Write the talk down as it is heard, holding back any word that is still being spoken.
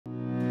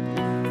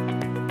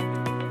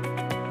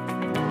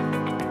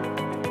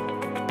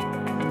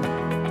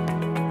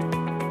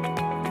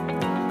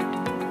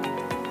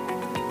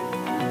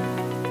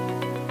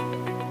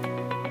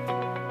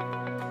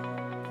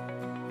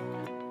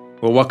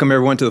Well, welcome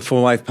everyone to the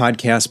Full Life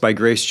Podcast by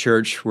Grace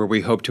Church, where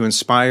we hope to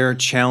inspire,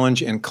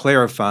 challenge, and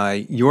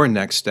clarify your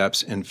next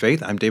steps in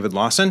faith. I'm David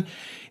Lawson,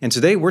 and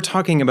today we're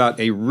talking about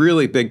a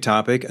really big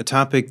topic, a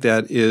topic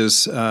that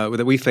is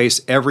that we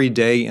face every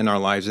day in our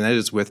lives, and that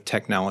is with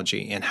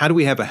technology. And how do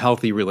we have a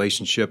healthy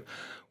relationship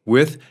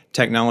with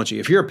technology?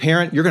 If you're a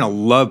parent, you're going to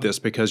love this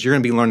because you're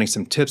going to be learning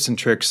some tips and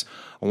tricks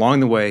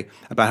along the way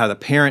about how to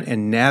parent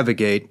and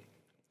navigate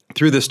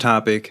through this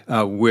topic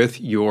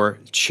with your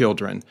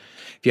children.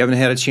 If you haven't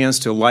had a chance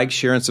to like,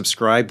 share, and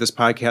subscribe this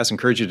podcast, I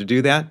encourage you to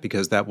do that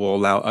because that will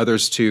allow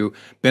others to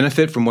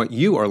benefit from what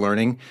you are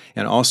learning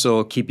and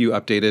also keep you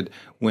updated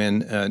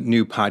when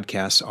new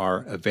podcasts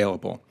are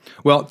available.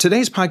 Well,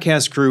 today's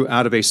podcast grew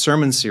out of a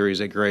sermon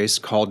series at Grace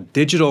called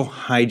Digital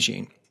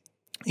Hygiene.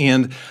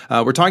 And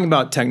we're talking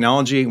about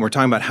technology, and we're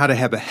talking about how to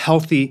have a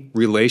healthy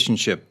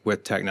relationship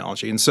with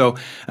technology. And so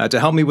to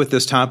help me with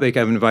this topic,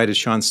 I've invited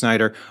Sean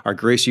Snyder, our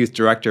Grace Youth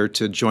Director,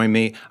 to join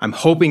me. I'm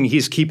hoping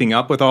he's keeping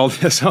up with all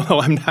this, although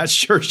I'm not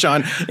sure,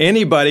 Sean,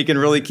 anybody can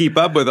really keep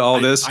up with all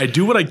this. I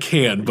do what I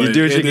can, but it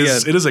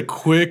is a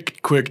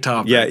quick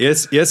topic. Yeah,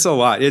 it's a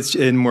lot.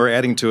 And we're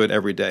adding to it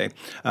every day.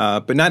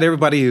 But not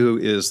everybody who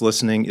is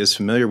listening is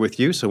familiar with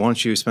you, so why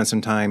don't you spend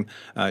some time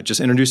just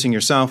introducing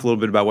yourself, a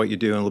little bit about what you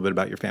do, and a little bit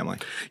about your family.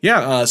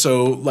 Yeah,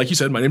 so like you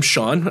said, my name's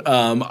Sean.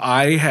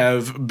 I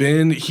have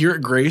been here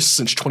at Grace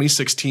since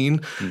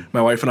 2016.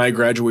 My wife and I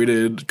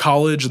graduated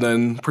college and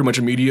then pretty much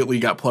immediately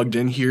got plugged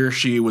in here.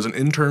 She was an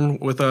intern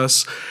with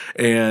us,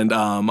 and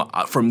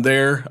from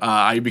there,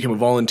 I became a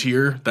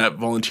volunteer. That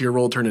volunteer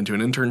role turned into an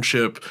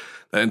internship.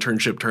 That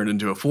internship turned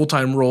into a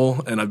full-time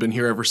role, and I've been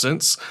here ever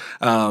since.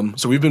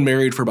 So we've been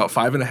married for about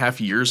 5.5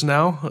 years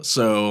now.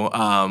 So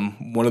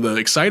one of the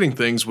exciting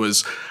things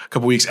was a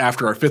couple weeks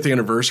after our 5th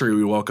anniversary,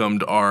 we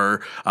welcomed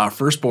our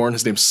firstborn.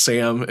 His name's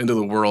Sam into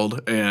the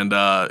world, and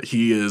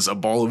he is a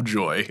ball of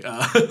joy.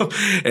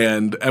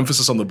 And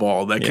emphasis on the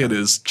ball. That kid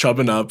is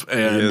chubbing up,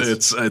 and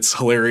it's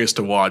hilarious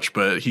to watch.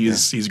 But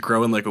he's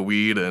growing like a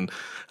weed, and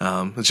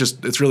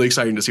it's really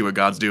exciting to see what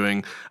God's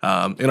doing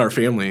in our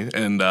family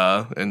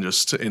and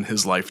just in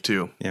his life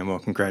too. Yeah, well,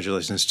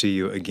 congratulations to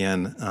you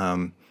again.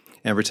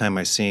 Every time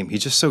I see him,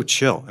 he's just so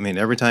chill. I mean,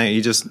 every time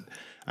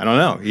I don't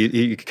know,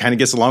 he kind of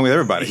gets along with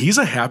everybody. He's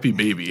a happy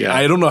baby. Yeah.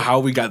 I don't know how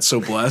we got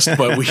so blessed,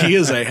 but he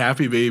is a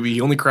happy baby.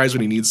 He only cries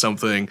when he needs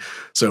something.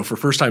 So for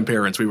first-time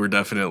parents, we were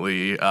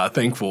definitely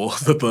thankful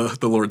that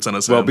the Lord sent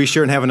us in. Well, be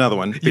sure and have another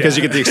one because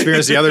you get to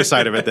experience the other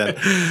side of it then.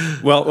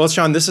 Well,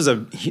 Sean, this is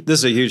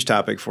a huge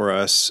topic for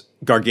us,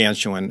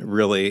 gargantuan,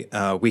 really.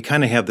 We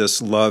kind of have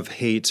this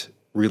love-hate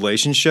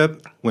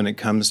relationship when it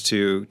comes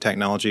to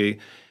technology.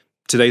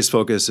 Today's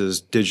focus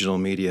is digital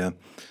media.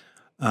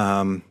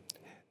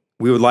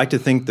 We would like to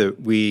think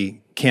that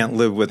we can't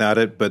live without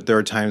it, but there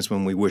are times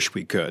when we wish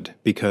we could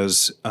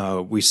because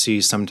we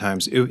see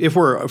sometimes, if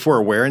we're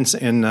aware,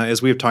 and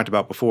as we have talked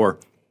about before,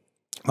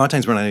 a lot of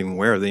times we're not even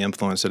aware of the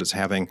influence that it's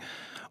having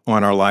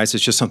on our lives.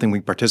 It's just something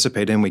we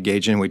participate in, we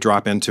engage in, we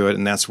drop into it,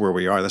 and that's where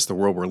we are. That's the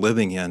world we're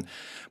living in.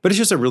 But it's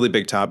just a really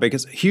big topic.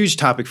 It's a huge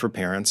topic for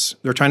parents.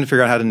 They're trying to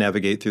figure out how to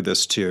navigate through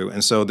this too.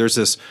 And so there's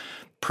this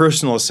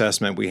personal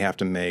assessment we have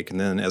to make. And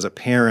then as a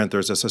parent,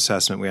 there's this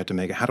assessment we have to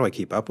make. How do I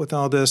keep up with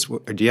all this? Or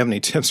do you have any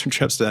tips or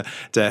tricks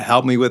to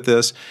help me with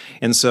this?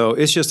 And so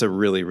it's just a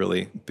really,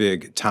 really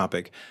big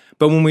topic.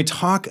 But when we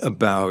talk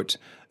about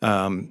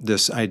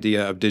this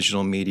idea of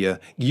digital media,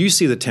 you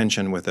see the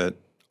tension with it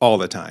all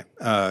the time.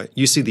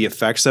 You see the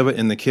effects of it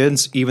in the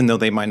kids, even though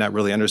they might not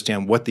really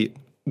understand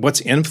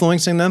what's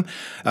influencing them.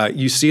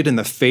 You see it in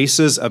the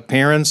faces of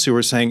parents who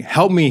are saying,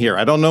 help me here.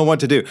 I don't know what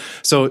to do.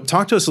 So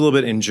talk to us a little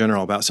bit in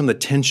general about some of the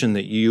tension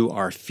that you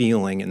are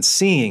feeling and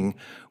seeing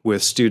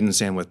with students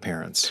and with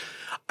parents.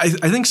 I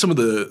think some of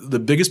the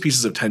biggest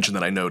pieces of tension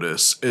that I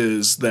notice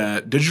is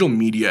that digital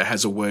media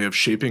has a way of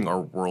shaping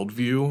our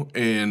worldview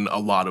in a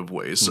lot of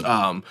ways.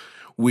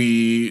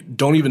 We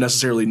don't even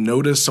necessarily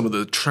notice some of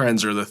the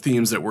trends or the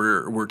themes that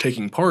we're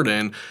taking part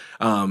in,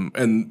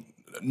 and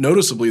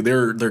noticeably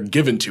they're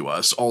given to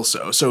us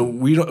also. So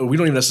we don't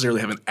even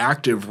necessarily have an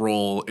active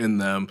role in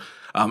them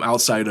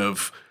outside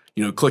of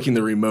clicking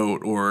the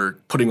remote or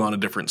putting on a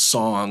different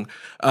song.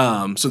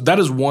 So that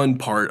is one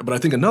part. But I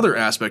think another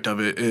aspect of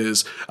it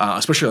is,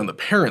 especially on the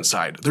parent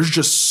side, there's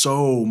just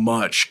so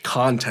much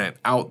content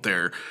out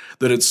there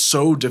that it's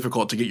so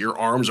difficult to get your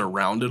arms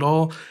around it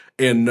all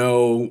and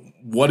know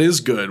what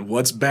is good,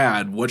 what's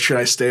bad, what should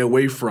I stay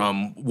away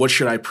from, what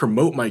should I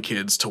promote my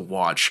kids to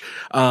watch.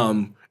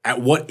 At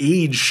what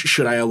age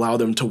should I allow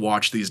them to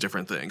watch these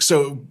different things?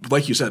 So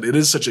like you said, it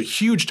is such a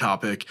huge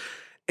topic,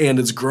 and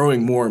it's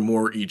growing more and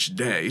more each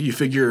day. You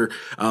figure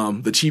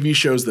the TV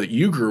shows that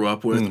you grew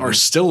up with are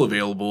still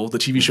available. The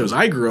TV shows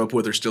I grew up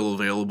with are still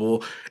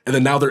available. And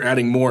then now they're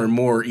adding more and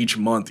more each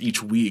month,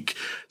 each week.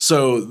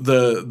 So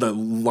the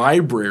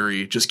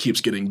library just keeps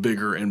getting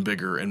bigger and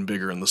bigger and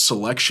bigger. And the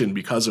selection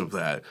because of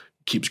that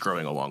keeps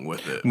growing along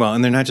with it. Well,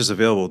 and they're not just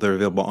available, they're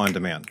available on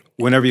demand.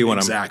 Whenever you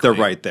want them, they're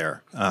right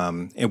there,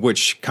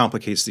 which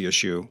complicates the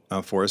issue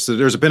for us. So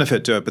there's a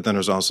benefit to it, but then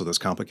there's also this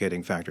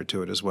complicating factor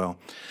to it as well.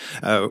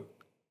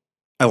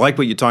 I like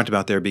what you talked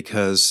about there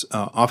because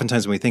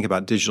oftentimes when we think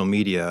about digital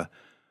media,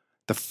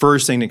 the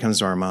first thing that comes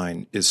to our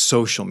mind is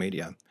social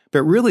media.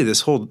 But really,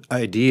 this whole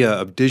idea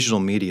of digital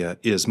media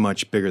is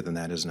much bigger than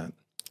that, isn't it?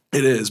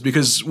 It is,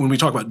 because when we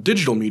talk about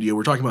digital media,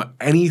 we're talking about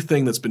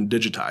anything that's been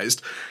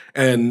digitized,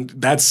 and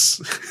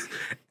that's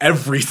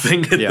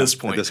everything at this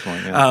point. At this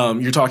point, yeah.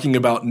 You're talking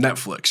about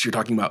Netflix, you're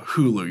talking about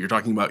Hulu, you're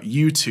talking about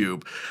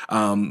YouTube.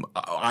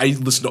 I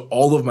listen to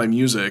all of my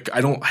music.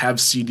 I don't have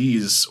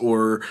CDs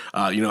or,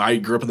 I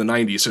grew up in the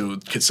 90s, so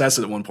cassettes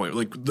at one point.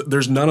 Like,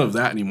 there's none of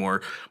that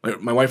anymore.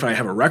 My wife and I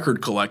have a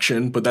record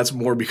collection, but that's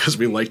more because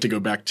we like to go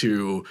back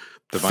to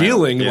the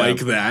feeling like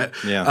that.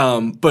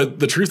 Yeah. But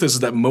the truth is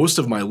that most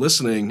of my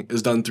listening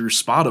is done through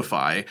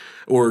Spotify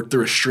or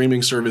through a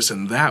streaming service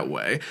in that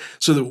way.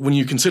 So that when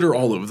you consider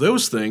all of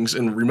those things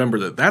and remember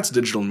that that's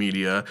digital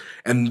media,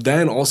 and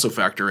then also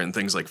factor in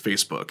things like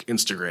Facebook,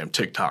 Instagram,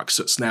 TikTok,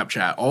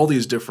 Snapchat, all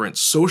these different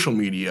social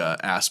media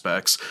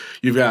aspects,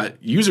 you've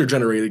got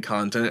user-generated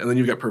content and then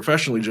you've got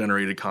professionally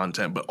generated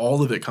content, but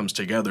all of it comes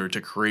together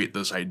to create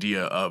this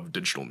idea of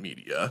digital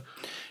media.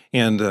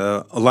 And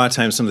a lot of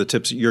times, some of the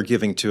tips you're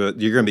going to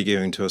be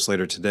giving to us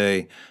later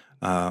today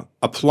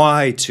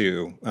apply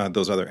to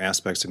those other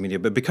aspects of media.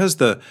 But because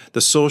the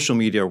social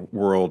media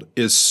world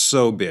is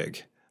so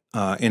big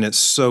and it's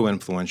so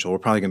influential, we're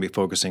probably going to be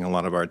focusing a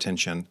lot of our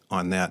attention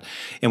on that.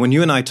 And when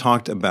you and I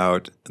talked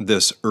about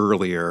this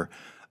earlier,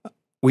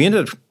 we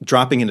ended up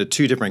dropping into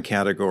two different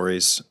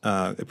categories.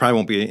 It probably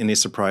won't be any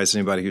surprise to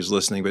anybody who's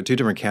listening, but two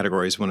different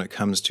categories when it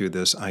comes to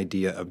this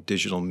idea of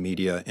digital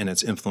media and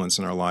its influence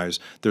in our lives.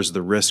 There's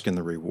the risk and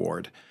the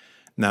reward.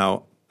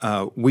 Now,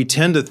 we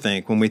tend to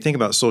think, when we think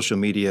about social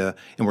media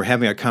and we're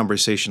having a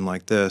conversation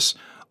like this,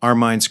 our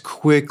minds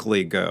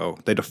quickly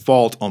they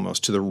default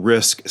almost to the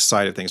risk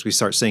side of things. We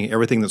start saying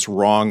everything that's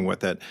wrong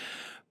with it.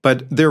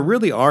 But there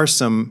really are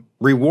some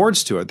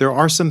rewards to it. There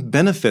are some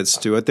benefits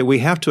to it that we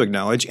have to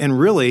acknowledge. And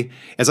really,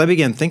 as I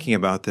began thinking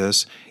about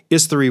this,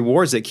 it's the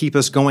rewards that keep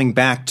us going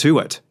back to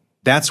it.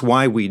 That's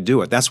why we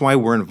do it. That's why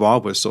we're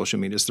involved with social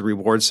media. It's the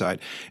reward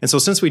side. And so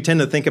since we tend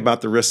to think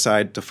about the risk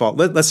side default,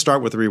 let's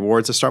start with the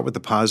rewards. Let's start with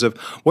the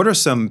positive. What are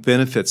some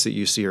benefits that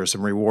you see or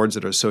some rewards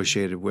that are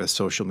associated with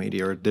social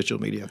media or digital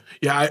media?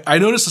 Yeah, I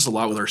notice this a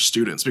lot with our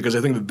students because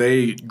I think that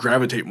they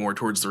gravitate more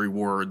towards the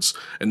rewards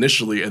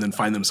initially and then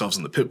find themselves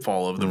in the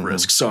pitfall of the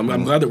risks. So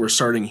I'm glad that we're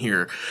starting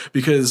here,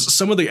 because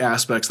some of the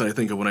aspects that I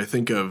think of when I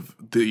think of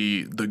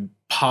the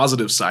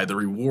positive side, the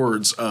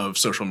rewards of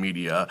social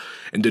media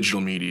and digital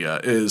media,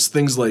 is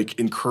things like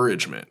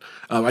encouragement.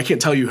 I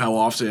can't tell you how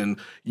often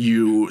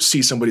you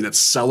see somebody that's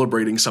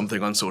celebrating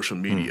something on social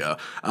media.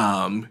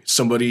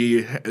 Somebody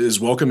is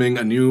welcoming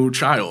a new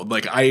child.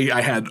 Like I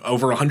had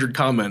over 100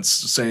 comments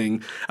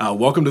saying,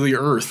 "Welcome to the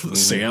earth,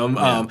 Sam,"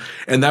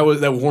 and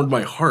that warmed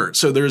my heart.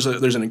 So there's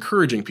an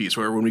encouraging piece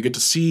where when we get to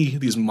see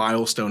these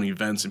milestone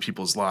events in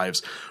people's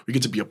lives, we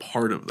get to be a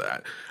part of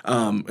that.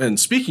 And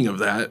speaking of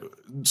that,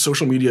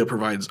 social media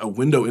provides a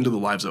window into the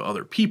lives of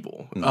other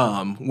people.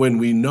 When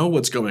we know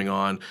what's going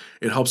on,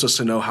 it helps us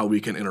to know how we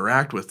can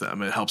interact with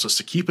them. It helps us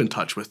to keep in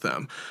touch with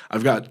them.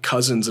 I've got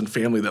cousins and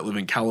family that live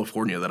in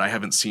California that I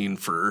haven't seen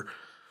for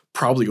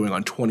probably going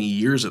on 20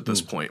 years at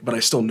this point, but I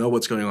still know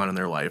what's going on in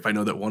their life. I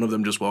know that one of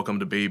them just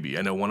welcomed a baby.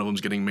 I know one of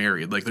them's getting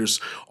married. Like, there's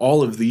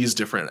all of these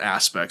different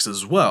aspects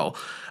as well.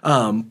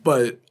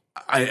 But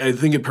I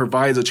think it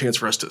provides a chance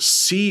for us to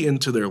see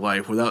into their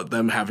life without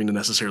them having to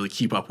necessarily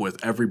keep up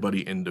with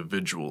everybody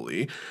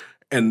individually.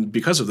 And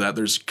because of that,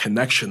 there's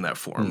connection that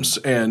forms.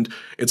 And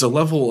it's a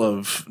level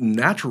of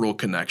natural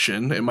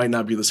connection. It might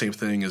not be the same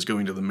thing as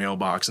going to the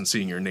mailbox and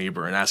seeing your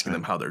neighbor and asking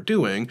them how they're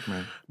doing.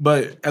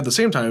 But at the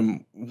same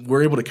time,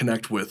 we're able to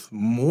connect with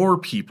more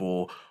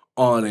people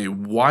on a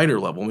wider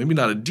level, maybe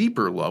not a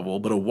deeper level,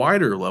 but a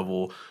wider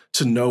level,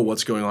 to know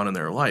what's going on in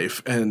their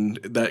life. And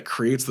that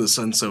creates the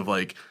sense of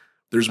like,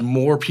 there's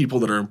more people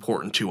that are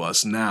important to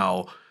us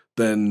now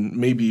than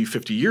maybe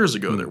 50 years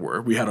ago there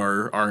were. We had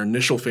our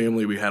initial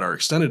family, we had our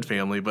extended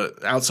family,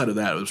 but outside of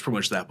that, it was pretty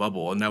much that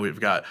bubble. And now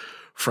we've got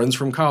friends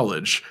from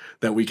college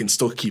that we can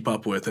still keep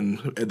up with, and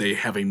they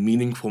have a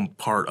meaningful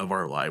part of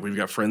our life. We've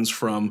got friends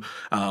from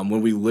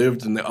when we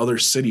lived in the other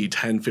city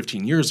 10,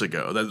 15 years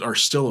ago that are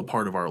still a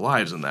part of our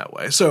lives in that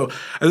way. So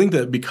I think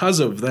that because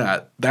of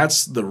that,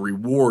 that's the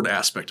reward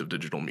aspect of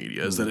digital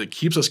media, is that it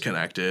keeps us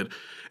connected.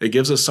 It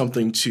gives us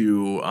something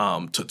to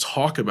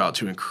talk about,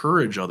 to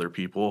encourage other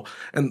people,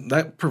 and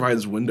that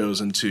provides windows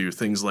into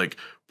things like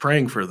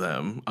praying for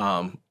them,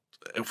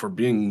 for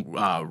being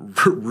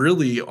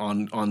really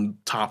on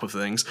top of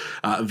things,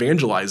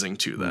 evangelizing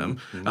to them.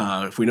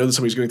 If we know that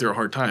somebody's going through a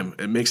hard time,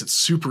 it makes it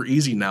super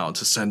easy now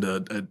to send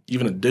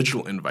even a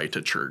digital invite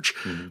to church,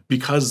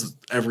 because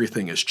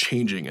everything is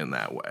changing in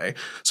that way.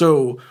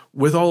 So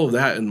with all of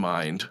that in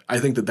mind, I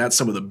think that that's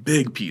some of the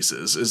big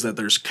pieces, is that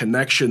there's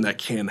connection that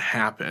can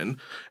happen.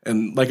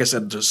 And like I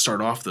said, to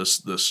start off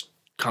this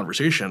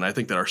conversation. I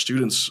think that our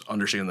students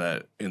understand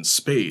that in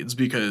spades,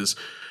 because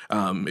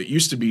it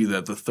used to be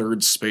that the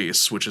third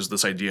space, which is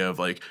this idea of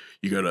like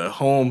you go to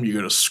home, you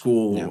go to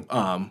school,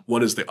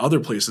 what is the other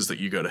places that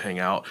you go to hang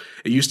out?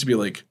 It used to be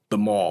like the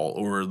mall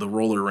or the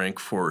roller rink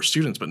for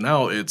students, but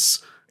now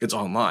it's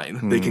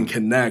online. They can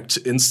connect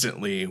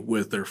instantly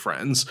with their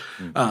friends.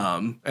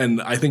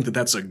 And I think that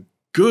that's a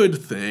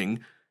good thing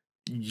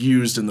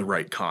used in the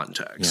right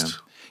context.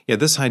 Yeah,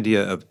 this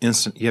idea of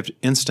you have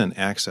instant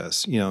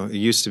access. You know, it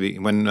used to be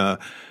when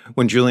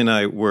Julie and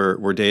I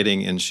were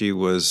dating, and she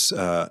was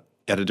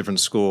at a different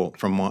school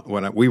from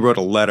when we wrote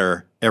a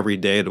letter every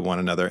day to one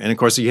another, and of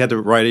course you had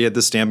to write it, you had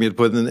the stamp, you had to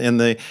put it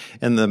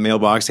in the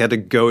mailbox, you had to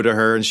go to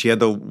her, and she had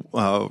to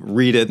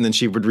read it, and then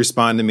she would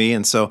respond to me,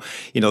 and so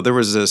there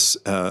was this.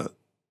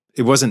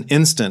 It wasn't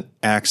instant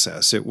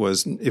access. It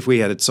was, if we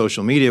had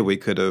social media, we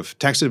could have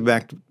texted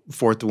back and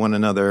forth to one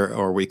another,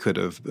 or we could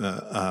have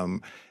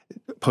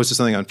posted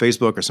something on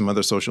Facebook or some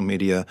other social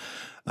media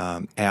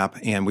app,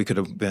 and we could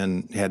have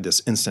had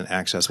this instant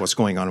access what's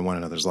going on in one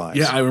another's lives.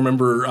 Yeah, I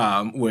remember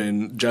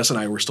when Jess and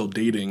I were still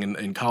dating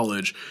in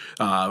college,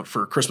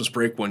 for Christmas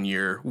break one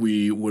year,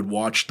 we would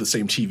watch the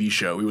same TV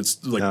show. We would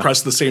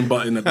press the same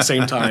button at the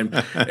same time,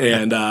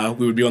 and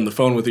we would be on the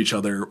phone with each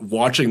other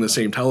watching the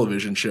same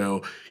television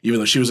show, even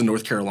though she was in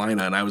North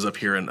Carolina and I was up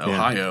here in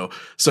Ohio.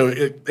 So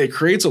it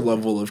creates a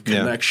level of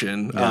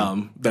connection.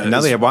 That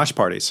now they have watch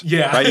parties.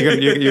 Yeah, right?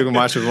 You can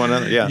watch with one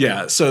another. Yeah,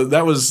 yeah. So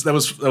that was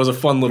a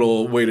fun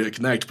little way to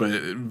connect, but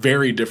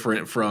very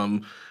different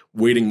from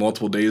waiting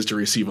multiple days to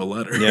receive a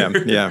letter.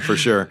 Yeah, for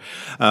sure.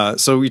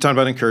 So we talked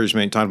about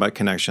encouragement, talked about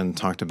connection,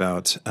 talked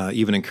about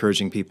even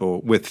encouraging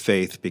people with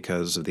faith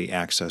because of the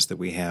access that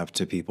we have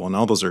to people, and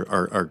all those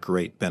are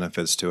great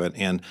benefits to it,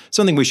 and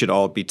something we should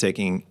all be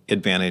taking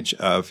advantage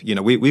of.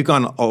 We've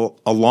gone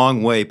a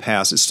long way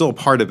past. It's still a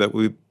part of it,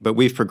 but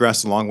we've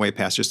progressed a long way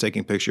past just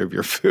taking a picture of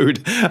your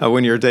food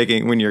when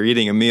you're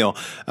eating a meal.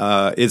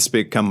 It's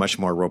become much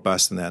more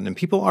robust than that, and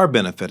people are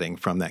benefiting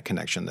from that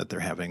connection that they're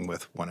having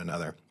with one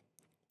another.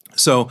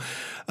 So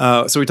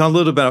we talked a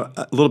little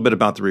bit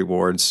about the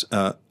rewards.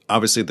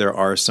 Obviously, there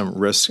are some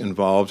risks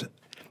involved.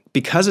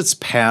 Because it's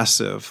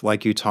passive,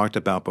 like you talked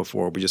about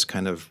before, we just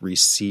kind of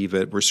receive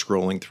it. We're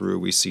scrolling through,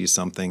 we see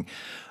something.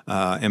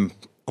 And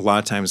a lot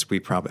of times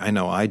I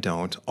know I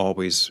don't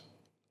always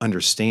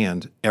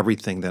understand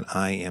everything that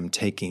I am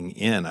taking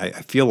in. I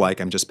feel like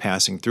I'm just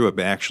passing through it,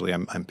 but actually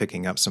I'm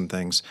picking up some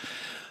things.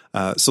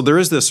 So there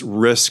is this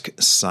risk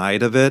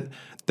side of it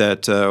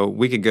that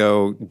we could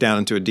go down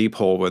into a deep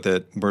hole with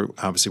it. We're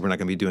not going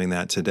to be doing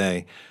that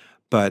today.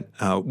 But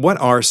what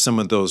are some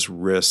of those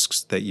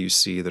risks that you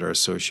see that are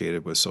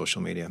associated with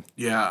social media?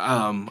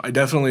 Yeah, I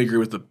definitely agree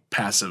with the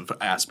passive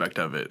aspect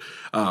of it.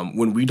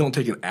 When we don't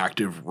take an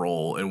active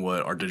role in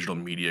what our digital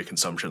media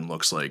consumption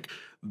looks like,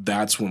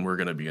 that's when we're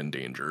going to be in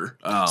danger.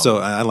 So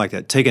I like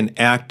that. Take an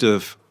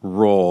active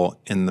role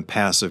in the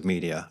passive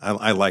media.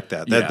 I like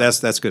that.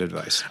 That's good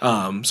advice.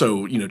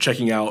 So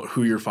checking out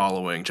who you're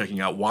following,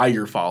 checking out why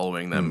you're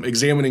following them,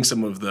 examining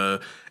some of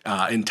the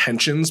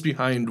intentions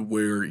behind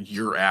where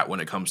you're at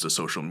when it comes to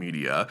social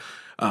media.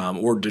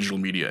 Or digital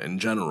media in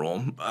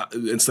general,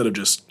 instead of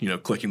just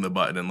clicking the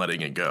button and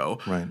letting it go.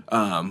 Right.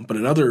 But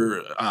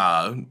another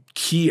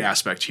key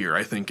aspect here,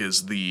 I think,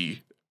 is the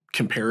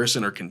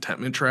comparison or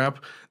contentment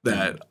trap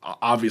that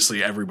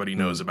obviously everybody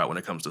knows about when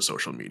it comes to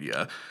social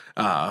media.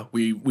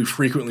 We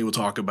frequently will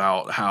talk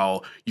about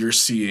how you're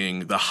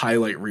seeing the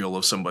highlight reel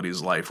of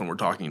somebody's life when we're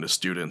talking to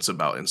students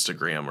about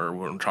Instagram, or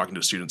when we're talking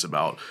to students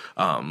about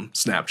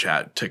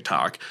Snapchat,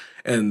 TikTok.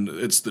 And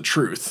it's the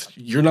truth.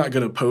 You're not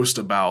going to post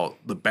about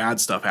the bad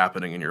stuff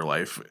happening in your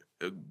life.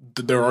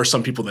 There are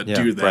some people that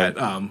do that,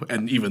 right.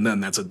 And even then,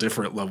 that's a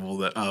different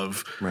level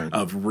of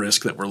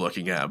risk that we're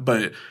looking at.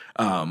 But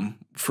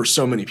for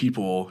so many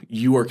people,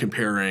 you are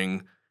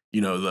comparing,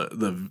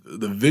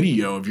 the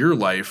video of your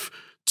life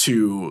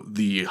to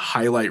the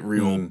highlight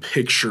reel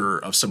picture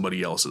of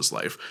somebody else's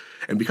life.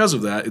 And because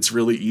of that, it's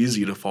really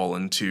easy to fall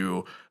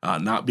into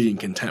not being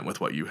content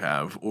with what you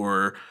have,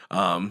 or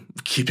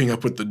keeping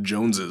up with the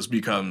Joneses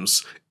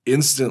becomes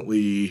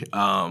instantly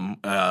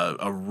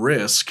a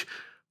risk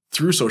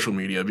through social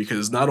media,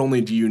 because not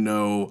only do you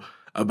know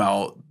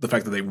about the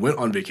fact that they went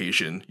on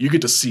vacation, you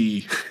get to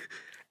see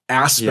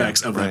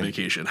aspects of that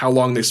vacation, how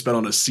long they spent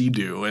on a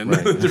Sea-Doo and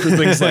different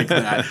things like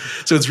that.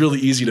 So it's really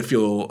easy to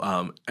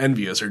feel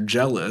envious or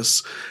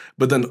jealous.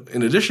 But then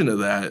in addition to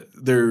that,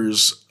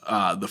 there's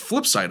the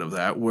flip side of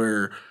that,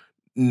 where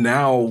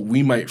now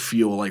we might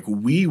feel like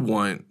we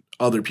want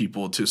other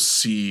people to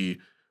see,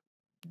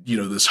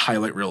 this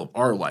highlight reel of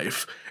our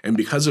life. And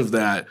because of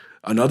that,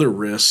 another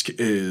risk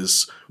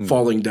is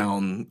falling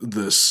down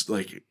this,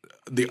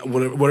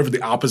 whatever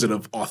the opposite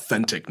of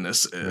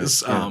authenticness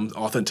is,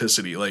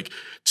 authenticity,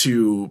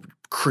 to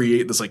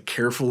create this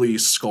carefully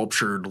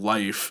sculptured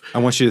life. I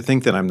want you to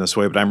think that I'm this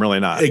way, but I'm really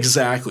not.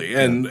 Exactly.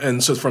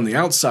 And so from the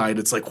outside,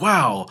 it's like,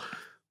 wow,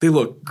 they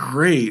look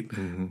great.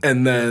 Mm-hmm.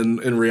 And then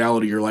in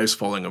reality, your life's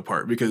falling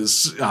apart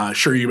because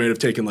sure, you might have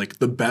taken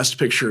the best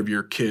picture of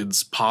your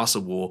kids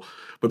possible,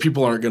 but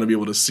people aren't going to be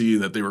able to see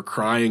that they were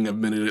crying a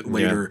minute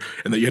later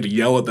and that you had to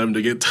yell at them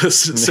to get to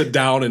sit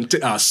down and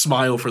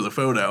smile for the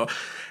photo.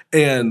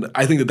 And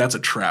I think that that's a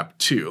trap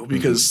too,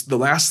 because the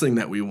last thing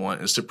that we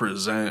want is to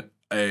present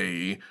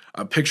a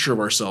picture of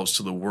ourselves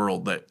to the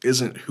world that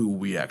isn't who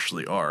we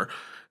actually are.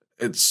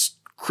 It's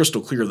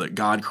crystal clear that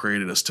God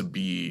created us to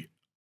be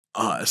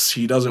us.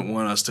 He doesn't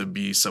want us to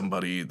be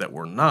somebody that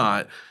we're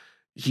not.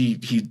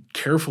 He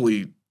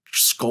carefully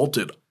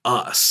sculpted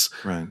us.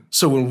 Right.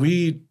 So when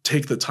we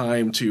take the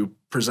time to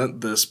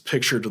present this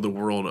picture to the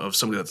world of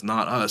somebody that's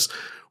not us,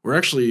 we're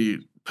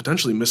actually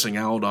potentially missing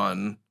out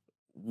on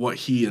what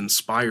he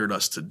inspired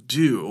us to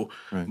do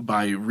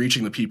by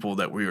reaching the people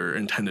that we are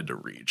intended to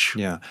reach.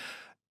 Yeah.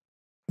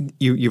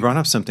 You brought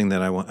up something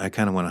that I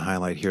kind of want to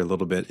highlight here a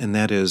little bit, and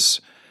that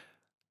is,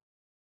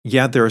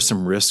 there are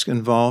some risks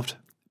involved,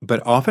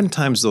 but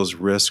oftentimes those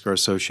risks are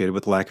associated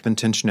with lack of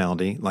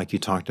intentionality, like you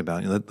talked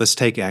about.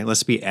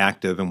 Let's be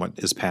active in what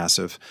is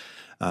passive.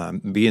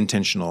 Be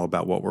intentional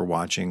about what we're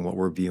watching, what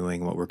we're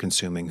viewing, what we're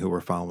consuming, who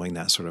we're following,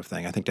 that sort of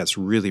thing. I think that's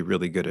really,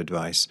 really good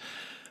advice.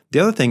 The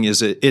other thing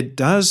is it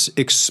does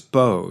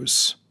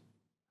expose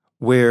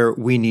where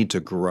we need to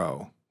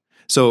grow.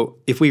 So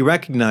if we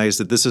recognize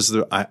that this is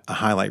a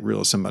highlight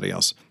reel of somebody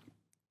else,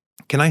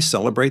 can I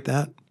celebrate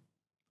that?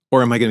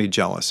 Or am I going to be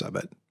jealous of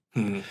it?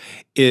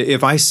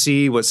 If I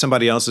see what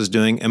somebody else is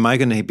doing, am I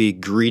going to be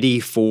greedy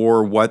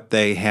for what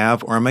they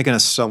have, or am I going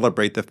to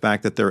celebrate the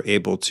fact that they're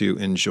able to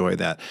enjoy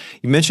that?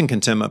 You mentioned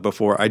contentment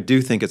before. I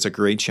do think it's a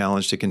great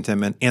challenge to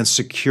contentment and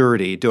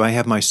security. Do I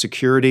have my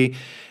security?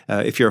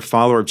 If you're a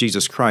follower of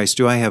Jesus Christ,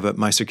 do I have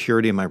my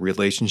security in my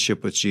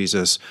relationship with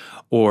Jesus,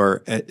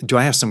 or do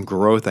I have some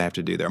growth I have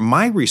to do there?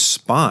 My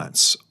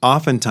response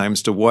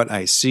oftentimes to what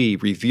I see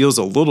reveals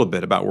a little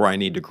bit about where I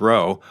need to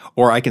grow,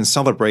 or I can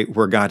celebrate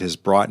where God has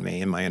brought me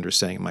in my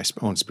understanding of my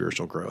own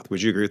spiritual growth.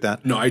 Would you agree with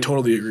that? No, I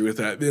totally agree with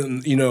that.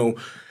 And,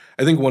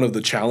 I think one of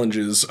the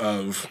challenges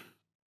of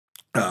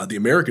the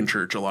American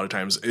church a lot of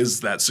times is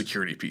that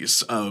security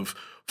piece of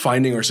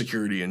finding our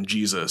security in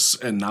Jesus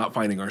and not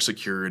finding our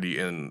security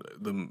in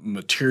the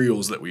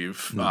materials that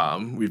we've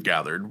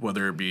gathered,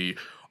 whether it be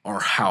our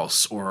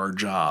house or our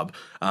job.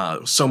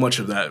 So much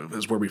of that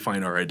is where we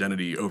find our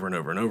identity over and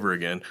over and over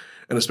again.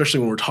 And especially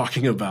when we're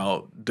talking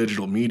about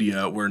digital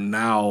media, where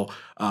now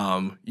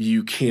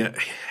you can't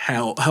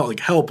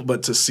help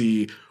but to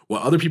see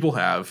what other people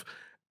have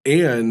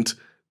and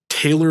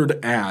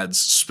tailored ads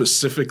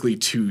specifically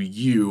to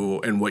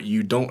you and what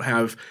you don't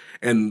have.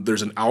 And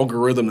there's an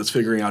algorithm that's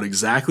figuring out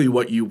exactly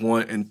what you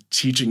want and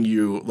teaching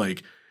you,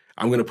 like,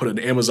 I'm going to put an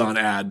Amazon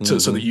ad so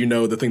that you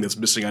know the thing that's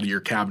missing out of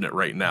your cabinet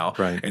right now.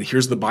 Right. And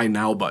here's the buy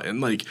now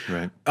button.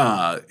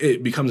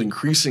 It becomes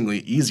increasingly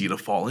easy to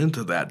fall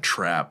into that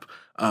trap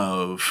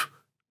of,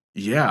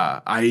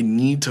 I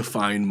need to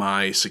find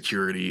my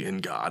security in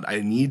God.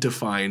 I need to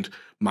find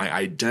my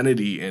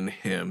identity in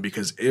him,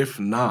 because if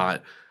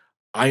not,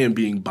 I am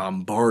being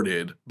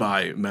bombarded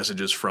by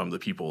messages from the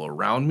people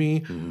around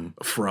me,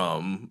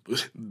 from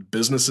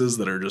businesses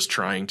that are just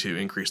trying to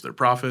increase their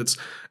profits,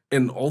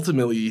 and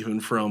ultimately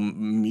even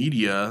from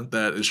media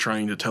that is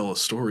trying to tell a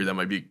story that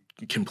might be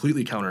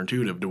completely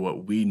counterintuitive to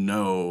what we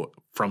know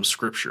from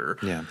Scripture.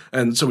 Yeah.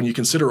 And so when you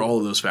consider all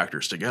of those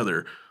factors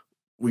together,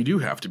 we do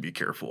have to be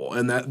careful.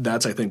 And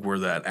that's, I think, where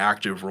that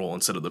active role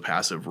instead of the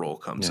passive role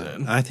comes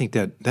in. I think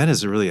that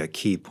is really a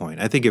key point.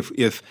 I think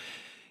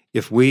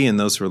if we and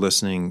those who are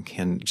listening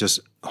can just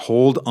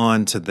hold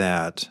on to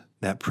that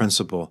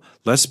principle,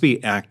 let's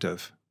be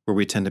active where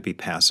we tend to be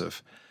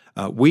passive.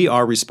 We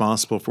are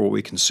responsible for what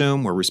we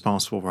consume. We're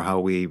responsible for how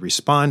we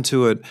respond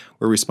to it.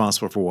 We're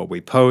responsible for what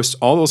we post.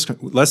 All those.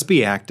 Let's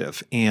be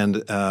active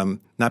and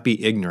not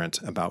be ignorant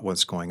about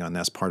what's going on.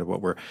 That's part of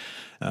what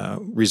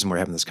reason we're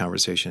having this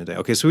conversation today.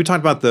 Okay, so we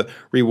talked about the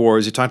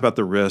rewards. You talked about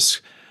the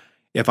risks.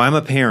 If I'm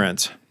a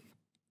parent,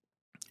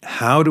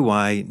 how do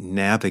I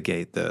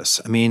navigate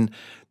this? I mean,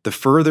 the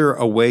further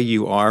away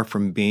you are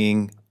from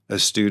being a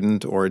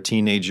student or a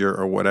teenager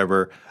or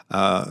whatever,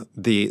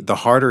 the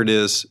harder it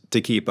is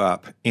to keep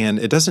up. And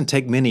it doesn't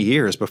take many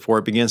years before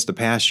it begins to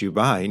pass you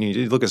by. And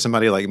you look at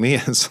somebody like me,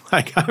 it's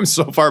like I'm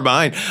so far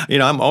behind.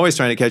 I'm always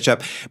trying to catch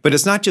up. But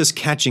it's not just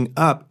catching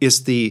up, it's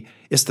the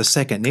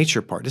second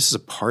nature part. This is a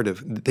part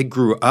of, they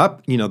grew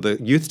up, the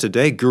youth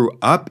today grew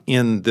up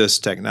in this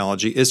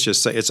technology.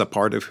 It's a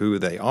part of who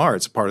they are.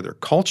 It's a part of their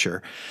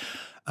culture.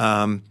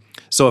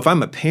 So if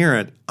I'm a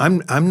parent,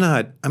 I'm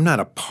not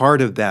a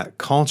part of that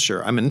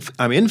culture.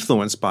 I'm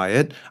influenced by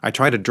it. I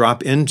try to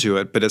drop into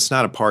it, but it's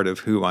not a part of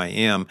who I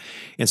am.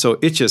 And so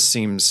it just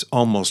seems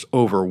almost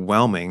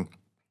overwhelming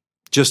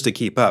just to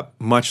keep up,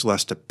 much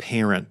less to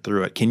parent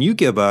through it. Can you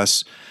give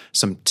us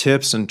some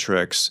tips and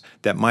tricks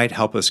that might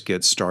help us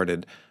get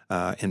started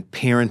in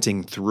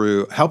parenting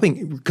through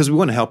because we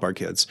want to help our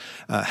kids,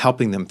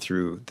 helping them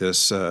through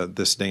this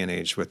day and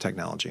age with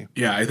technology?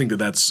 Yeah, I think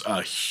that's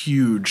a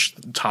huge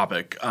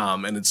topic,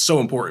 and it's so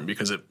important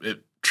because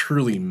it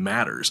truly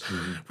matters.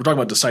 We're talking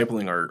about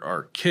discipling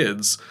our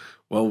kids.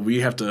 well,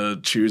 we have to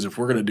choose if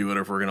we're going to do it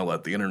or if we're going to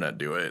let the internet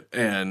do it.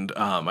 And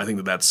I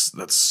think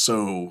that's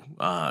so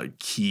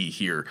key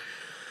here.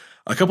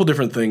 A couple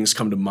different things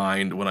come to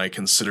mind when I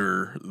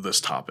consider this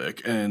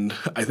topic, and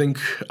I think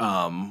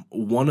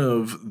one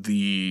of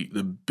the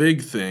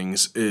big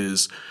things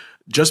is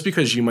just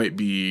because you might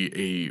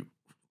be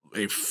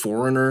a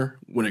foreigner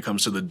when it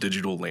comes to the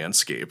digital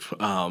landscape.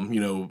 When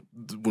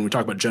we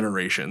talk about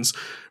generations,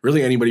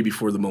 really anybody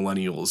before the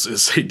millennials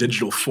is a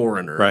digital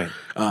foreigner. Right.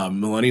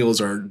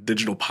 Millennials are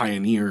digital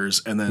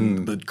pioneers, and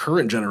then the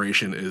current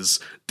generation is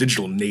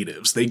digital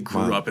natives. They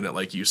grew up in it,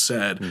 like you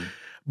said.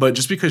 But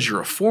just because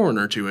you're a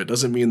foreigner to it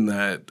doesn't mean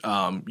that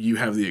you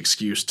have the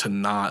excuse to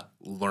not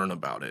learn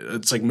about it.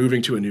 It's like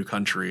moving to a new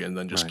country and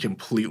then just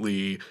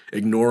completely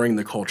ignoring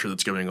the culture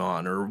that's going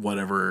on or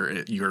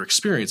whatever you're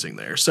experiencing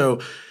there. So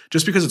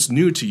just because it's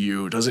new to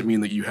you doesn't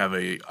mean that you have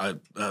a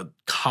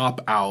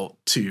cop out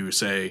to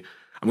say,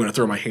 I'm going to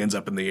throw my hands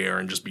up in the air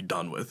and just be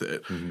done with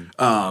it,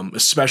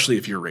 especially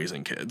if you're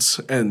raising kids.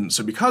 And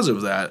so because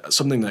of that,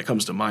 something that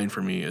comes to mind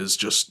for me is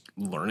just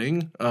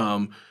learning.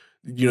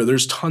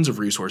 There's tons of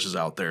resources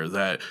out there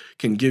that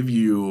can give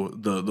you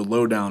the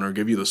lowdown or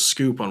give you the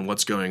scoop on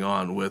what's going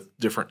on with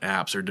different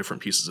apps or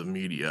different pieces of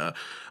media.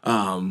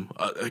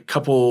 A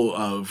couple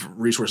of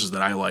resources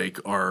that I like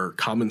are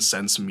Common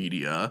Sense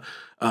Media.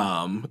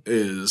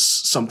 Is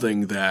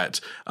something that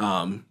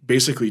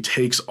basically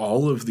takes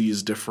all of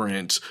these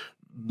different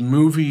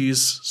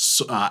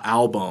movies,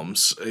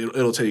 albums,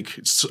 it'll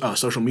take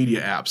social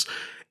media apps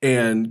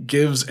and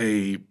gives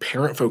a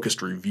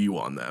parent-focused review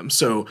on them.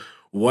 So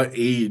what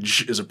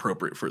age is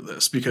appropriate for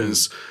this?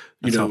 Because,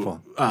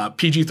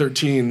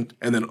 PG-13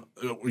 and then,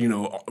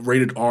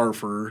 rated R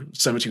for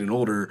 17 and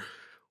older.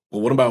 Well,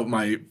 what about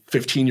my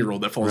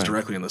 15-year-old that falls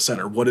directly in the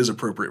center? What is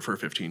appropriate for a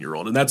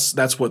 15-year-old? And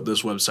that's what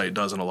this website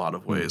does in a lot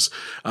of ways.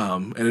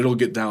 And it'll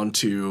get down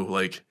to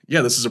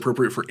this is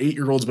appropriate for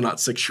 8-year-olds, but not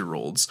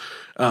 6-year-olds.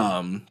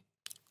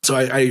 So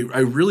I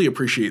really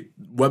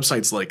appreciate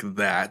websites like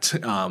that.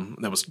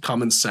 That was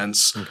Common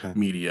Sense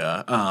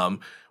Media.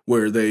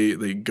 Where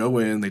they go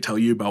in, they tell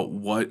you about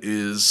what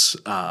is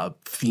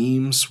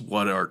themes,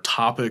 what are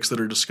topics that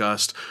are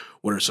discussed,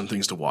 what are some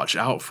things to watch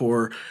out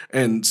for,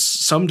 and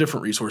some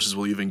different resources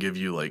will even give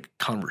you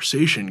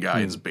conversation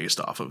guides based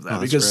off of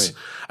that. Because great.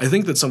 I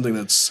think that something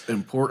that's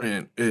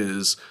important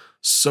is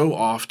so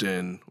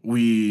often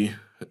we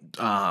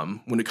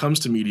when it comes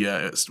to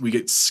media, we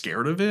get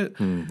scared of it.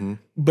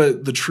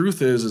 But the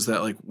truth is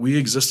that we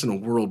exist in a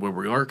world where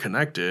we are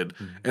connected,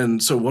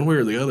 and so one way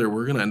or the other,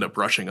 we're going to end up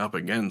brushing up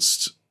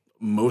against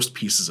most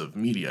pieces of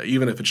media,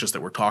 even if it's just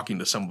that we're talking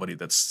to somebody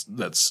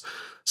that's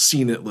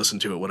seen it, listened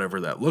to it,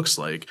 whatever that looks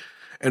like.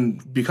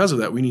 And because of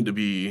that, we need to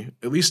be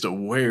at least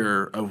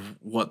aware of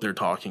what they're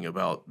talking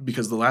about,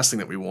 because the last thing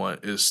that we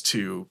want is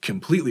to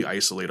completely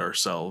isolate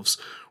ourselves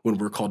when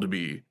we're called to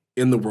be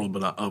in the world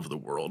but not of the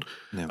world.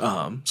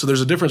 So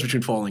there's a difference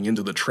between falling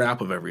into the trap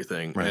of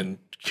everything and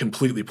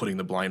completely putting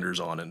the blinders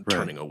on and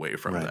turning away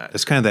from that.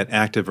 It's kind of that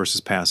active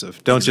versus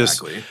passive.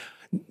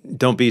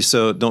 Don't be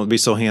so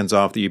hands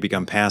off that you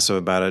become passive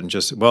about it and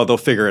just, they'll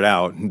figure it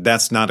out.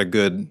 That's not a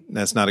good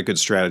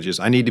strategy.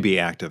 I need to be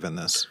active in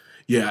this.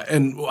 Yeah,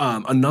 and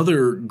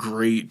another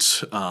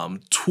great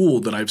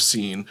tool that I've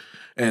seen,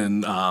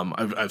 and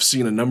I've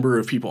seen a number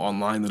of people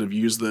online that have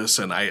used this,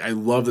 and I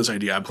love this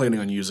idea. I'm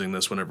planning on using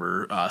this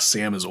whenever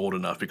Sam is old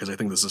enough, because I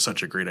think this is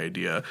such a great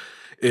idea,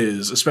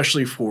 is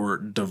especially for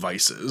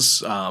devices,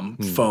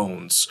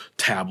 phones,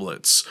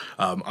 tablets,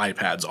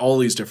 iPads, all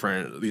these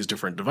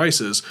different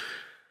devices.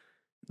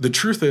 The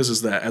truth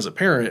is that as a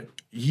parent,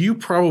 you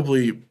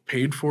probably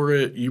paid for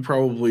it. You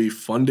probably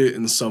fund it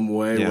in some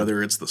way,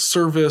 whether it's the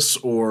service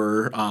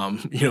or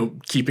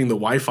keeping the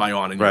Wi-Fi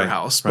on in your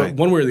house. But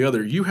one way or the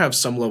other, you have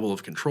some level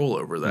of control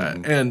over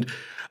that. And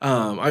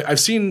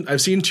I've seen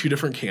two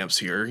different camps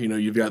here.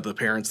 You've got the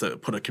parents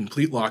that put a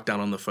complete lockdown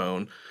on the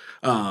phone,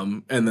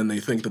 and then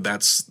they think that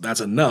that's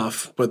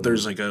enough. But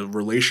there's a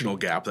relational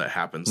gap that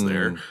happens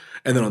there.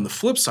 And then on the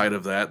flip side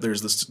of that,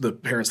 there's the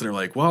parents that are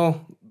like,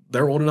 well,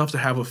 they're old enough to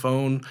have a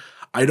phone.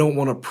 I don't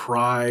want to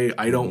pry.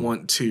 I don't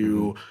want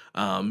to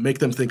make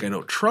them think I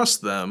don't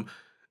trust them.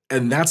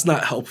 And that's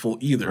not helpful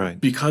either,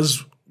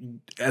 because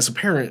as a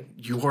parent,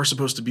 you are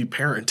supposed to be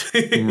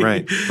parenting.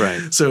 Right.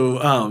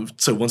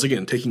 So once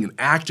again, taking an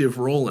active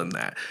role in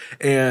that.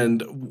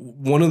 And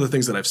one of the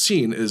things that I've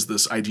seen is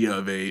this idea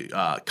of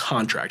a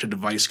contract, a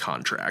device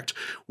contract,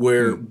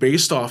 where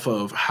based off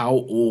of how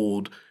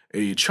old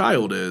a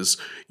child is,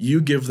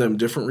 you give them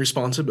different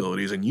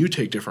responsibilities and you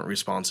take different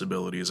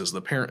responsibilities as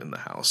the parent in the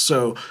house.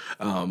 So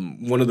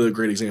one of the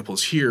great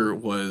examples here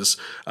was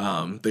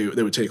they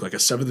would take a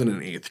 7th and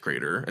an 8th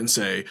grader and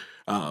say,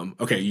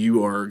 okay,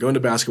 you are going to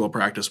basketball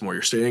practice more,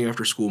 you're staying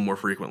after school more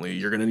frequently,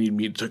 you're going to need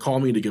me to call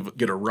me to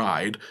get a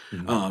ride,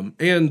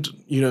 and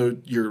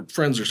your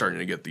friends are starting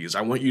to get these.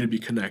 I want you to be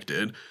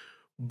connected,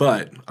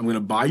 but I'm going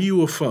to buy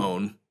you a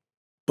phone,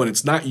 but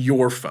it's not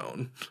your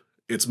phone.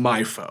 it's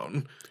my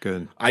phone.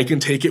 Good. I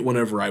can take it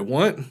whenever I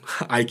want.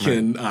 I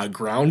can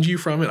ground you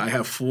from it. I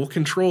have full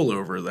control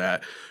over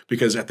that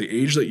because at the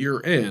age that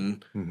you're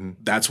in,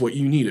 that's what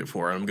you need it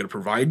for. I'm going to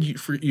provide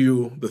for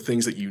you the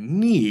things that you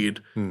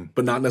need,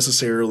 but not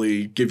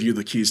necessarily give you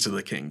the keys to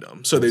the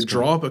kingdom. So they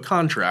draw up a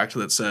contract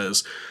that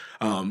says,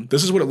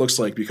 this is what it looks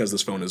like because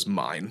this phone is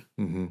mine.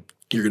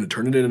 You're going to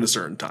turn it in at a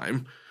certain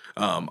time.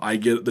 I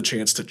get the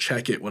chance to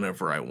check it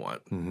whenever I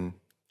want.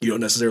 You don't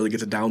necessarily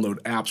get to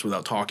download apps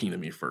without talking to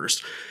me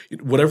first.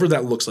 Whatever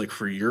that looks like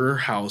for your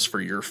house,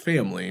 for your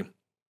family,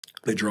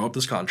 they draw up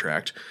this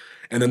contract,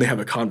 and then they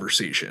have a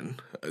conversation.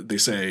 They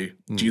say,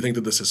 do you think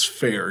that this is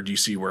fair? Do you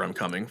see where I'm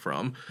coming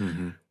from?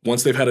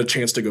 Once they've had a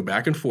chance to go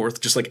back and forth,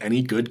 just like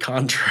any good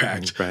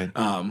contract,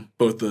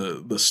 both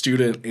the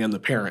student and the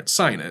parent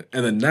sign it.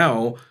 And then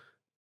now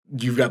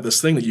you've got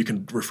this thing that you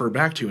can refer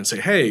back to and say,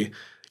 hey,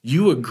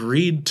 you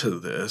agreed to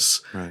this,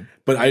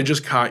 but I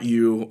just caught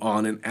you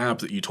on an app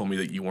that you told me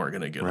that you weren't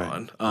going to get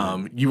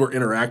on. You were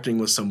interacting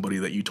with somebody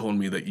that you told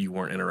me that you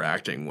weren't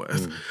interacting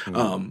with.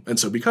 And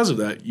so because of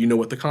that, you know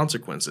what the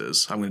consequence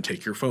is. I'm going to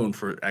take your phone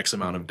for X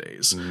amount of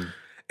days.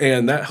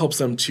 And that helps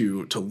them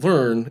to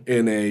learn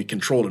in a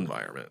controlled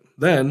environment.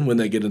 Then when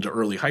they get into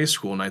early high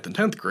school, 9th and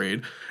 10th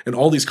grade, and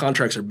all these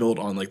contracts are built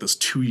on like this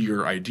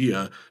 2-year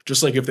idea,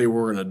 just like if they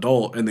were an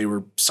adult and they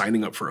were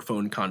signing up for a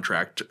phone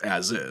contract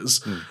as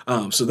is.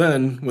 So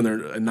then when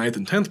they're a 9th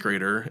and 10th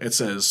grader, it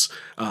says,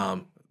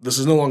 this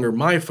is no longer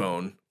my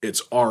phone,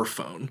 it's our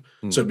phone.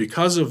 So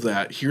because of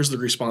that, here's the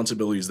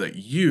responsibilities that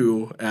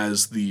you,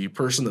 as the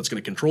person that's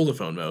going to control the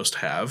phone most,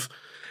 have.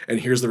 And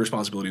here's the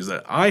responsibilities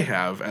that I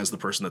have as the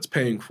person that's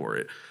paying for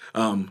it.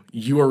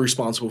 You are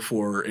responsible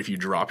for, if you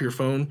drop your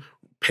phone,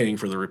 paying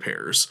for the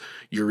repairs.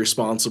 You're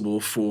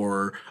responsible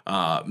for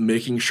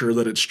making sure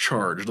that it's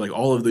charged, like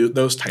all of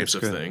those types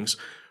of things.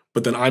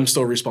 But then I'm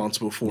still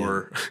responsible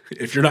for,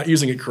 if you're not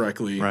using it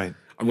correctly, I'm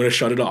going to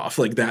shut it off,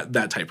 like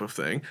that type of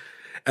thing.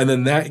 And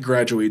then that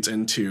graduates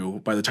into,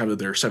 by the time that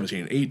they're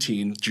 17 and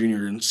 18,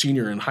 junior and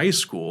senior in high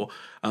school,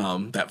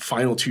 that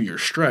final 2-year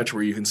stretch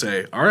where you can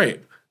say, all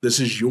right, this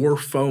is your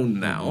phone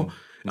now.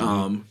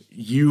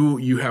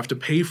 You have to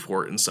pay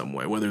for it in some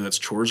way, whether that's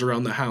chores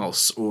around the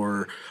house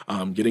or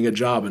getting a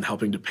job and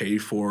helping to pay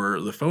for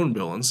the phone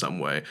bill in some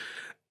way.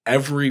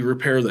 Every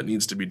repair that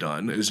needs to be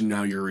done is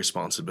now your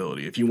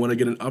responsibility. If you want to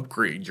get an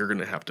upgrade, you're going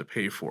to have to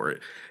pay for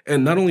it.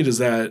 And not only does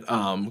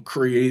that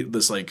create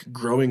this like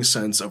growing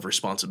sense of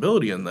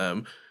responsibility in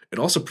them, it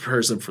also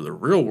prepares them for the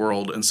real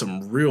world in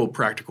some real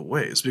practical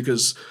ways.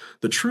 Because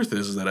the truth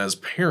is that as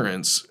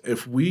parents,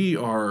 if we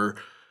are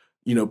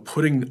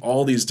putting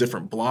all these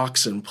different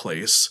blocks in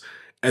place,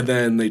 and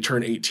then they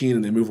turn 18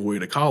 and they move away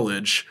to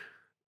college.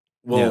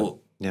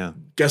 Well,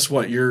 guess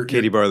what?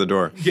 Katie bar the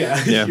door.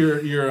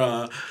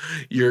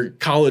 Your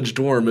college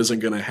dorm isn't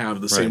going to have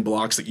the same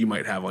blocks that you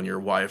might have on your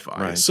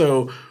Wi-Fi.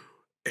 So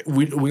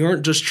we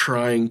aren't just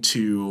trying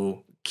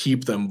to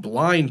keep them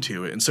blind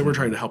to it. Instead, we're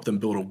trying to help them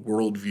build a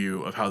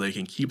worldview of how they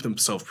can keep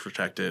themselves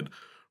protected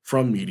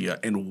from media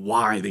and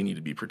why they need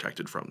to be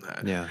protected from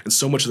that. And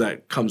so much of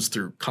that comes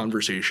through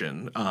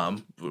conversation,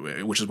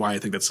 which is why I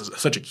think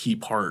that's such a key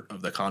part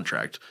of the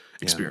contract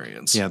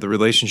experience. The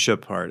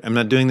relationship part. I'm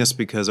not doing this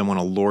because I want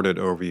to lord it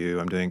over you.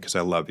 I'm doing it because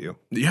I love you.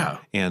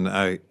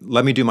 And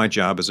let me do my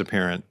job as a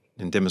parent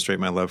and demonstrate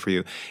my love for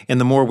you.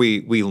 And the more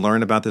we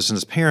learn about this, and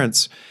as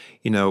parents,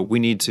 we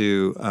need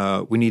to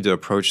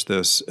approach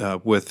this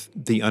with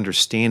the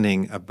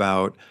understanding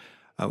about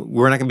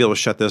we're not going to be able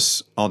to shut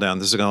this all down.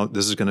 This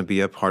is going to be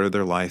a part of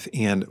their life.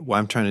 And what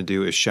I'm trying to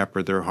do is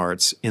shepherd their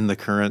hearts in the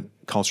current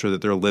culture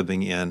that they're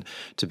living in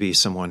to be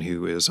someone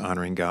who is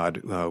honoring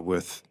God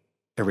with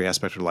every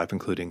aspect of their life,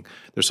 including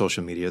their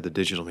social media, the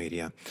digital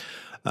media.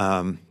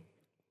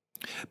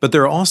 But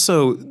there are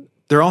also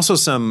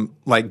some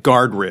like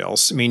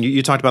guardrails. I mean,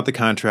 you talked about the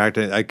contract.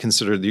 I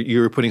considered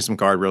you were putting some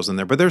guardrails in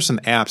there, but there's some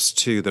apps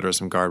too that are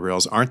some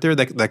guardrails, aren't there,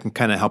 that can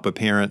kind of help a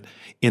parent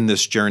in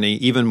this journey,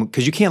 even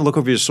because you can't look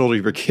over your shoulder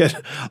of your kid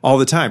all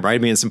the time, right? I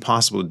mean, it's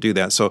impossible to do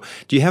that. So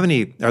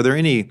are there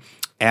any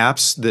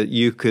apps that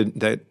you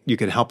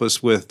could help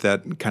us with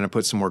that kind of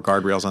put some more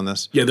guardrails on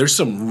this? Yeah, there's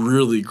some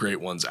really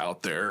great ones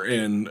out there.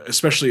 And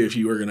especially if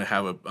you are going to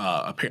have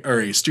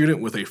a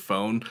student with a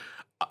phone,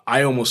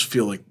 I almost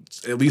feel like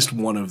at least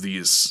one of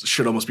these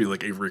should almost be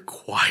like a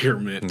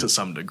requirement to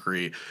some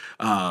degree,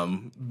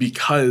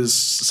 because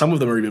some of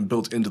them are even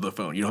built into the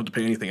phone. You don't have to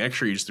pay anything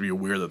extra. You just have to be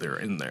aware that they're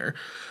in there.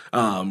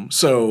 One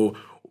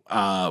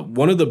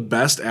of the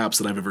best apps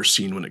that I've ever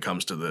seen when it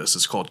comes to this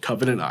is called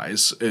Covenant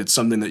Eyes. It's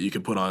something that you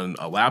can put on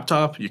a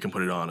laptop, you can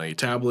put it on a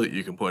tablet,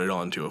 you can put it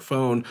onto a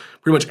phone.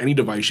 Pretty much any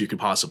device you could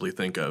possibly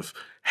think of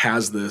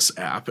has this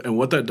app. And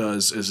what that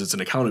does is it's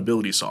an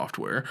accountability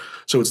software.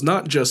 So it's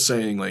not just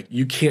saying like,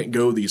 you can't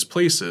go these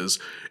places.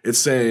 It's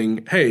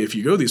saying, hey, if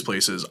you go these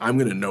places, I'm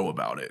going to know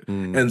about it.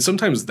 And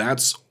sometimes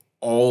that's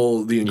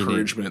all the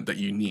encouragement that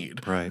you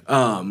need. Right.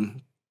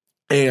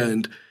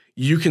 And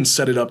you can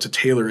set it up to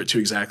tailor it to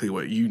exactly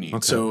what you need.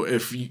 Okay. So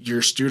if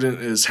your student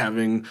is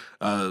having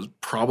a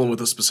problem with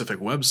a specific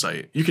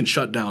website, you can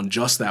shut down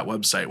just that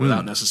website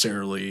without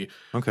necessarily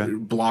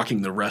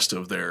blocking the rest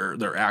of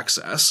their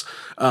access.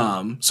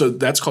 So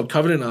that's called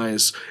Covenant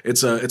Eyes.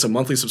 It's a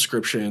monthly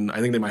subscription.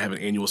 I think they might have an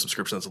annual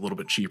subscription that's a little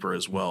bit cheaper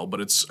as well,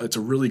 but it's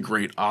a really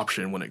great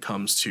option when it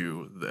comes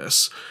to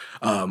this.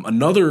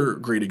 Another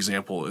great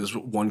example is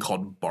one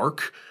called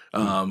Bark.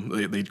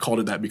 They called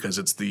it that because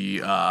it's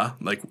the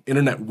like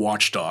internet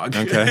watchdog.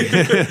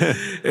 Okay.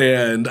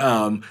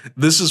 And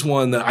this is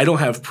one that I don't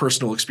have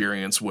personal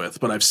experience with,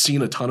 but I've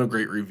seen a ton of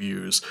great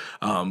reviews,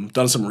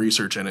 done some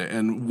research in it.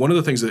 And one of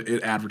the things that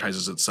it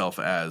advertises itself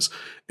as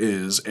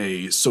is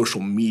a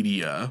social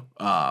media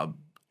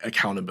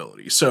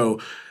accountability. So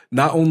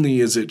not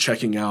only is it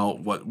checking out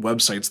what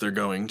websites they're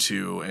going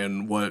to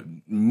and what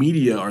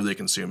media are they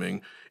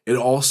consuming, it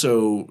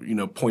also,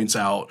 points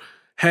out,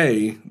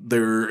 hey,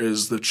 there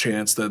is the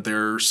chance that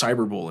they're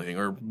cyberbullying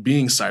or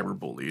being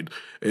cyberbullied.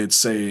 It's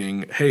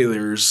saying, hey,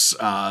 there's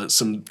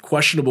some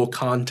questionable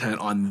content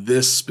on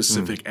this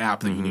specific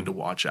app that you need to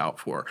watch out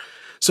for.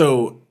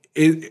 So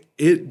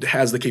it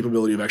has the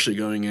capability of actually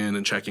going in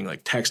and checking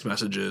like text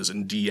messages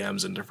and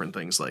DMs and different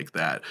things like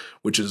that,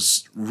 which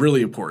is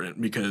really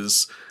important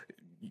because,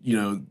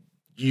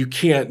 you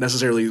can't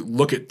necessarily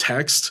look at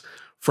text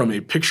from a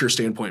picture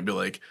standpoint and be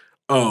like,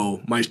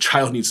 oh, my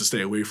child needs to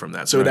stay away from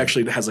that. So it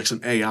actually has like some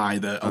AI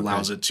that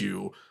allows it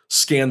to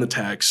scan the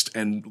text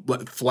and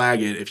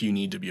flag it if you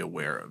need to be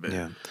aware of it.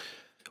 Yeah.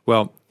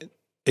 Well,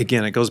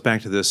 again, it goes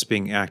back to this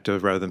being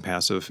active rather than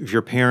passive. If you're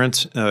a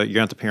parent, you're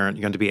going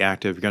to be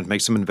active. You're going to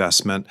make some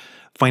investment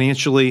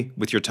financially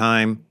with your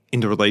time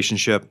into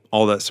relationship,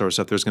 all that sort of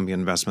stuff. There's going to be an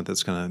investment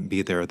that's going to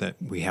be there that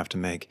we have to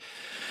make.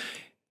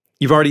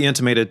 You've already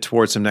intimated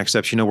towards some next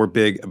steps. We're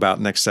big about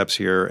next steps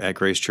here at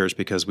Grace Church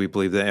because we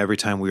believe that every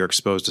time we are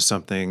exposed to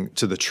something,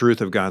 to the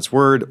truth of God's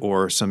Word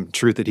or some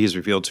truth that He's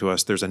revealed to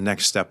us, there's a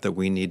next step that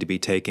we need to be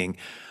taking.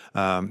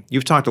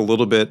 You've talked a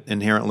little bit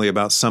inherently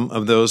about some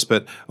of those,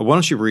 but why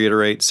don't you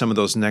reiterate some of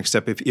those next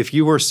steps? If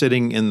you were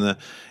sitting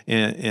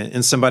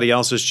in somebody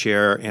else's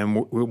chair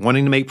and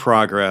wanting to make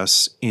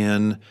progress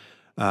in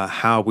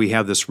how we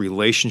have this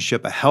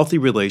relationship, a healthy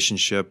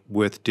relationship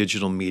with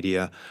digital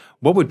media,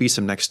 what would be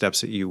some next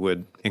steps that you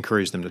would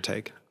encourage them to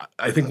take?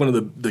 I think one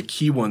of the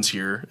key ones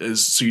here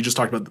is, so you just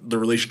talked about the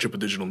relationship with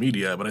digital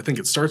media, but I think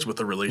it starts with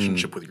the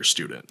relationship with your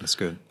student. That's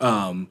good.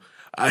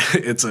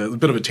 It's a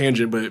bit of a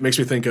tangent, but it makes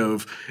me think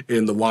of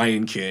in The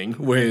Lion King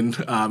when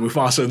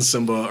Mufasa and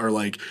Simba are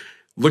like,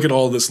 look at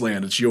all this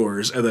land, it's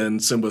yours. And then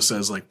Simba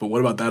says like, but what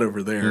about that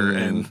over there?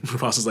 And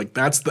Mufasa's like,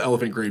 that's the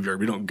elephant graveyard.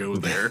 We don't go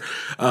there.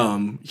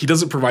 He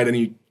doesn't provide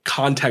any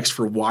context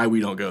for why we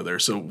don't go there.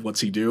 So what's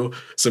he do?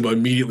 Simba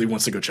immediately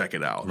wants to go check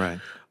it out. Right.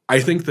 I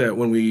think that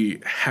when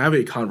we have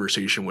a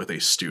conversation with a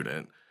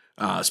student,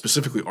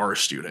 specifically our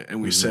student,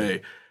 and we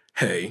say,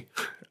 hey,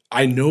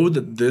 I know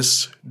that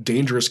this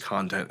dangerous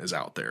content is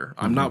out there.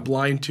 I'm not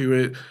blind to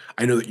it.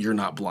 I know that you're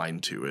not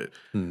blind to it.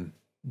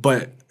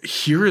 But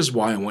here is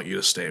why I want you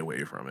to stay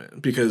away from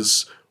it,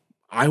 because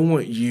I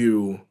want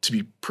you to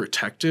be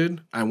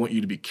protected. I want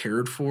you to be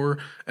cared for.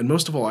 And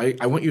most of all,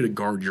 I want you to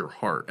guard your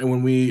heart. And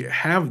when we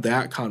have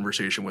that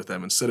conversation with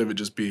them, instead of it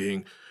just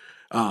being,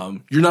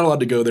 you're not allowed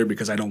to go there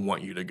because I don't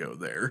want you to go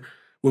there,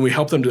 when we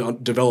help them to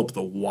develop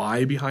the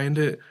why behind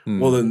it,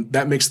 well, then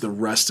that makes the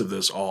rest of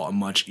this all a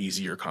much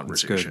easier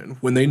conversation.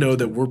 When they know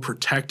that we're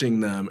protecting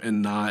them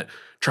and not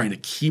trying to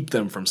keep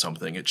them from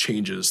something, it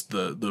changes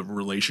the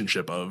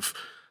relationship of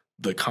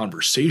the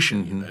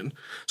conversation even.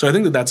 So I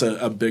think that that's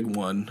a big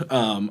one.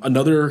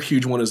 Another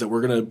huge one is that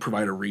we're going to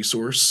provide a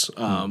resource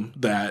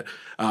that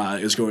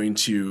is going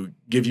to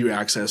give you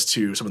access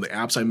to some of the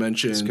apps I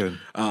mentioned,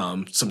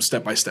 some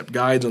step-by-step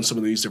guides on some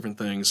of these different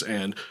things,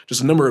 and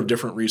just a number of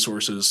different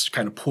resources,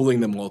 kind of pulling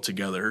them all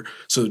together.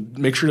 So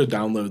make sure to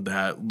download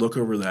that, look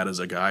over that as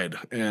a guide.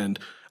 And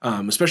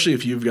especially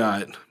if you've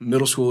got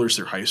middle schoolers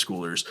through high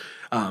schoolers,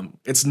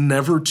 it's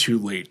never too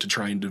late to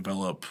try and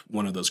develop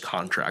one of those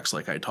contracts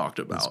like I talked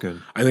about. That's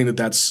good. I think that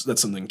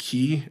that's something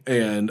key,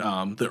 and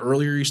the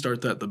earlier you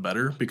start that, the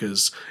better,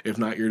 because if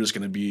not, you're just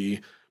going to be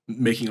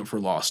making up for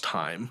lost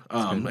time.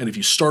 And if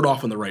you start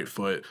off on the right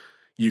foot,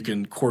 you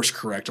can course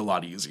correct a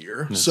lot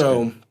easier.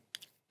 So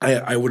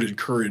I would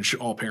encourage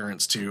all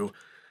parents to,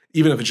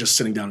 even if it's just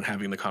sitting down and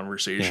having the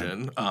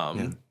conversation,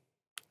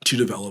 to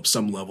develop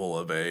some level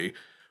of a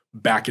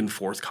back and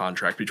forth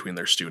contract between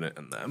their student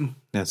and them.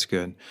 That's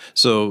good.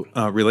 So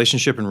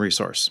relationship and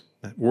resource.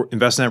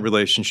 Invest in that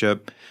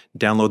relationship,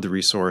 download the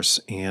resource,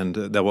 and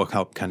that will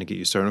help kind of get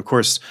you started. And of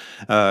course,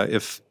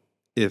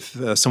 if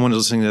someone is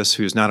listening to this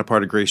who's not a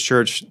part of Grace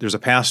Church, there's a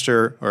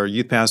pastor or a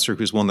youth pastor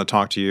who's willing to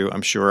talk to you,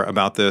 I'm sure,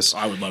 about this.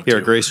 I would love Here to.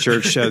 at Grace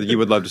Church, you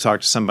would love to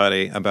talk to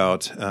somebody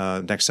about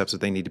next steps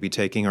that they need to be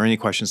taking or any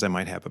questions they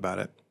might have about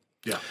it.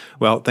 Yeah.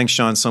 Well, thanks,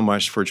 Sean, so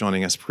much for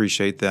joining us.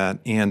 Appreciate that.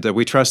 And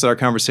we trust that our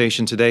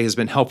conversation today has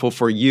been helpful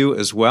for you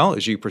as well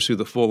as you pursue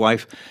the full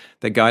life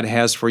that God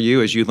has for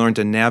you, as you learn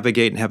to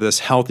navigate and have this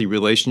healthy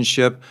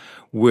relationship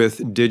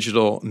with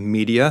digital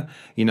media.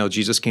 You know,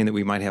 Jesus came that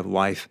we might have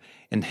life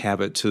and have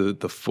it to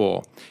the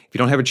full. If you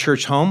don't have a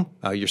church home,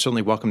 you're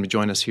certainly welcome to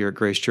join us here at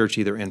Grace Church,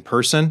 either in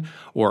person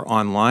or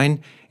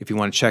online. If you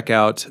want to check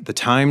out the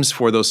times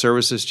for those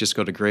services, just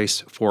go to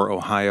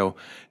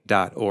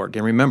graceforohio.org.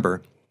 And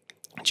remember,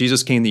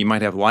 Jesus came that you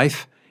might have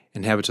life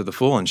and have it to the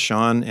full, and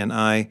Sean and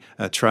I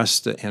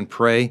trust and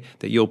pray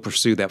that you'll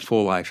pursue that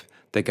full life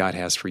that God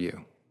has for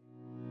you.